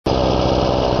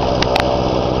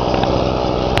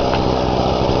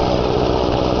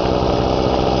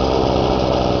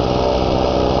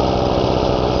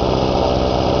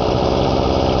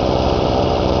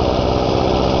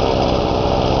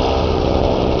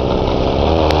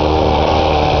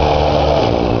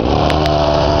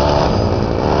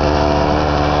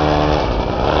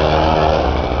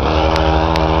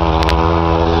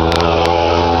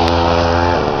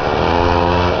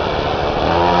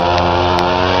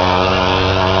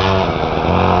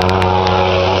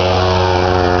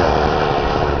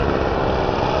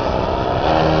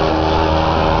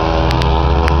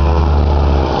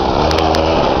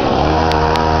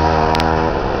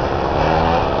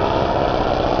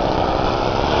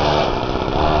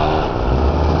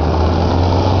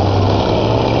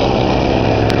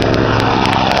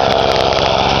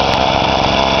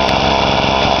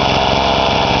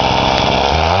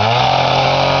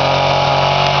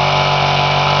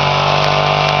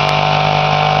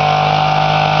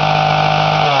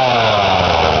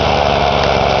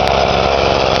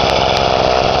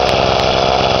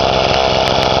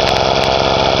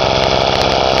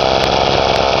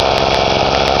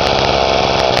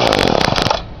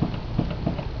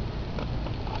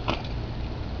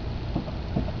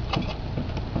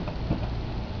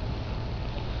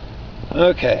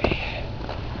Okay.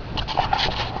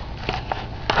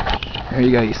 There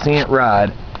you go. You see it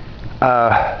ride.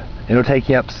 It'll take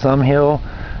you up some hill.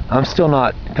 I'm still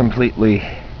not completely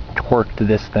tweaked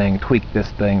this thing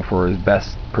for its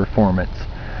best performance.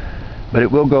 But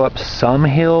it will go up some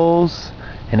hills.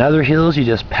 In other hills, you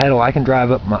just pedal. I can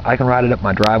ride it up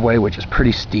my driveway, which is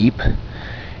pretty steep,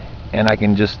 and I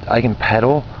can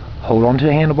pedal, hold onto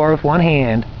the handlebar with one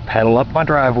hand, pedal up my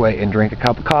driveway, and drink a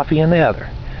cup of coffee in the other.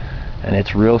 And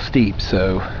it's real steep,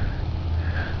 so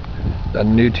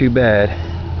doesn't do too bad.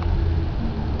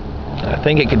 I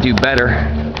think it could do better.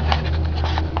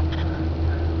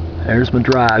 There's my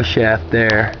drive shaft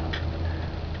there.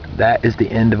 That is the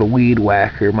end of a weed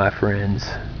whacker, my friends.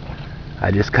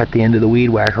 I just cut the end of the weed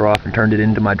whacker off and turned it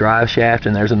into my drive shaft,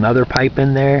 and there's another pipe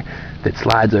in there that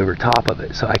slides over top of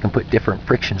it, so I can put different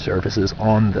friction surfaces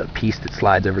on the piece that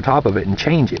slides over top of it and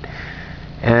change it.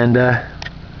 And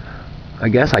I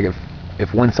guess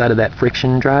if one side of that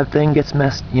friction drive thing gets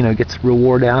gets real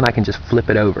wore down, I can just flip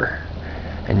it over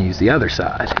and use the other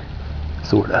side.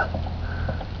 Sorta.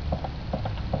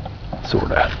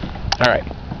 Alright.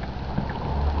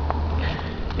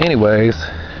 Anyways,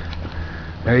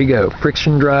 there you go.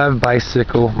 Friction drive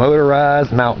bicycle,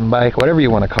 motorized mountain bike, whatever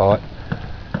you want to call it.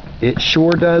 It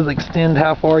sure does extend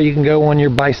how far you can go on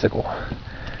your bicycle.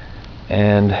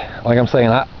 And like I'm saying,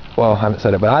 I haven't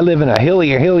said it, but I live in a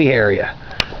hilly area.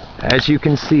 As you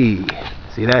can see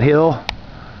that hill?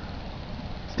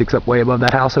 Sticks up way above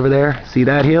that house over there. See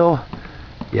that hill?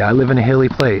 Yeah, I live in a hilly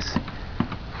place.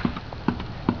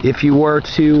 If you were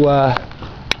to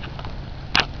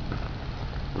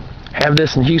have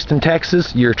this in Houston,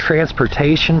 Texas, your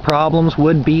transportation problems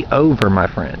would be over, my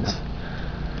friends.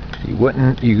 You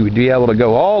would be able to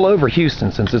go all over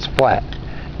Houston since it's flat.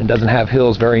 It doesn't have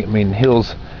hills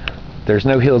hills, there's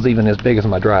no hills even as big as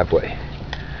my driveway.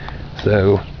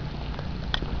 So,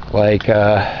 like,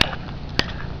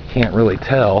 can't really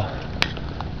tell,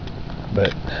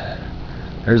 but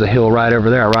there's a hill right over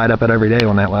there. I ride up it every day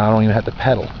on that one. I don't even have to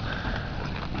pedal.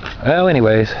 Well,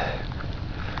 anyways,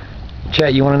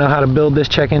 chat, you want to know how to build this?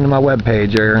 Check into my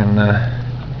webpage there,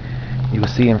 and you will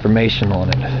see information on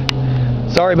it.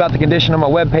 Sorry about the condition of my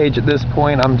webpage at this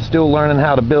point. I'm still learning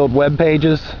how to build web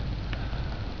pages.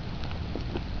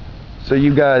 So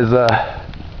you guys,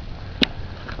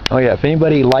 oh yeah, if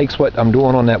anybody likes what I'm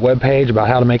doing on that webpage about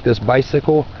how to make this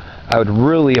bicycle, I would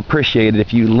really appreciate it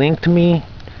if you linked me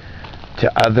to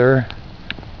other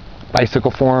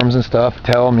bicycle forums and stuff.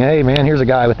 Tell them, hey man, here's a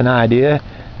guy with an idea,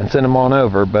 and send them on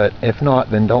over. But if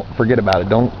not, then don't forget about it.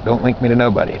 Don't link me to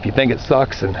nobody. If you think it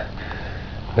sucks, and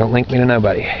don't link me to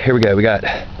nobody. Here we go. We got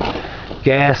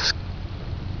gas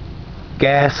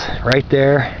right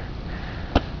there.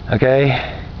 Okay,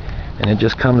 and it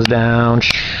just comes down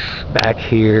back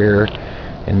here,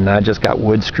 and I just got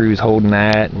wood screws holding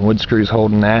that, and wood screws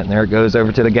holding that, and there it goes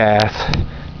over to the gas,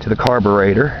 to the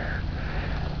carburetor.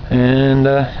 And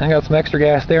I got some extra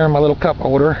gas there in my little cup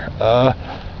holder.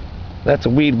 That's a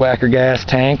weed whacker gas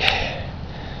tank.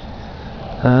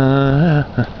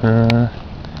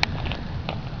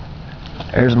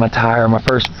 There's my tire. My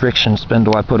first friction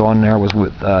spindle I put on there was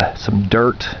with some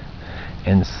dirt,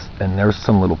 and there's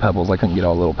some little pebbles. I couldn't get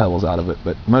all the little pebbles out of it,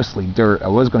 but mostly dirt. I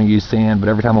was going to use sand, but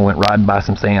every time I went riding by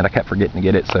some sand, I kept forgetting to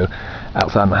get it, so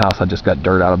outside my house I just got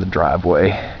dirt out of the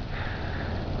driveway.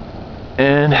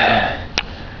 And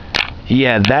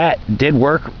yeah, that did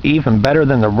work even better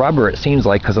than the rubber, it seems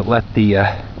like, because it let the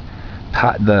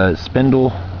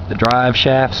spindle, the drive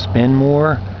shaft, spin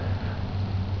more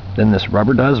than this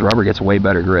rubber does. The rubber gets way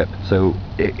better grip, so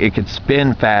it could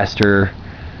spin faster,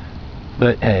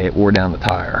 but hey, it wore down the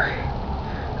tire.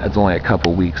 That's only a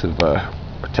couple weeks of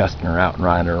testing her out and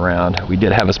riding her around. We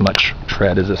did have as much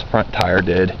tread as this front tire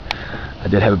did. I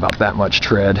did have about that much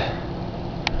tread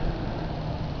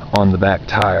on the back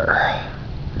tire.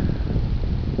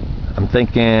 I'm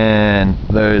thinking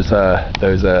those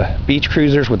beach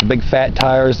cruisers with the big fat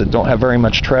tires that don't have very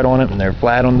much tread on it and they're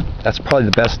flat on, that's probably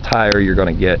the best tire you're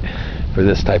going to get for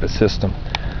this type of system.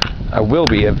 I will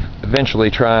be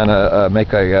eventually trying to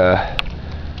make a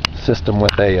system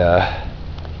with a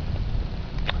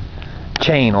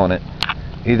chain on it.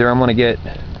 Either I'm going to get,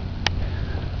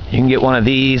 you can get one of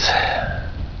these,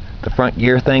 the front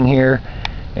gear thing here,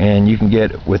 and you can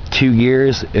get with 2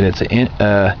 gears, and it's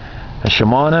a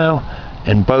Shimano,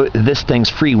 and this thing's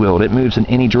free-wheeled. It moves in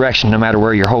any direction no matter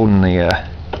where you're holding the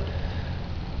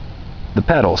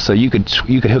pedal. So you could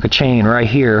hook a chain right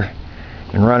here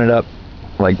and run it up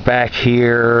like back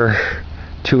here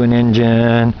to an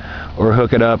engine, or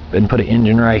hook it up and put an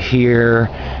engine right here,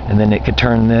 and then it could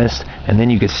turn this, and then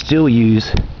you could still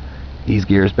use these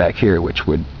gears back here, which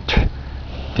would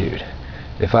Dude,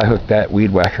 if I hooked that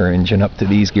weed whacker engine up to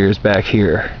these gears back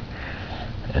here,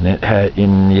 and it had,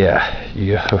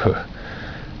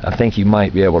 I think you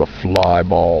might be able to fly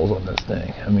balls on this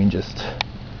thing. I mean, just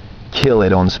kill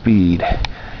it on speed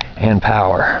and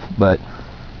power. But,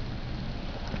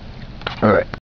 alright.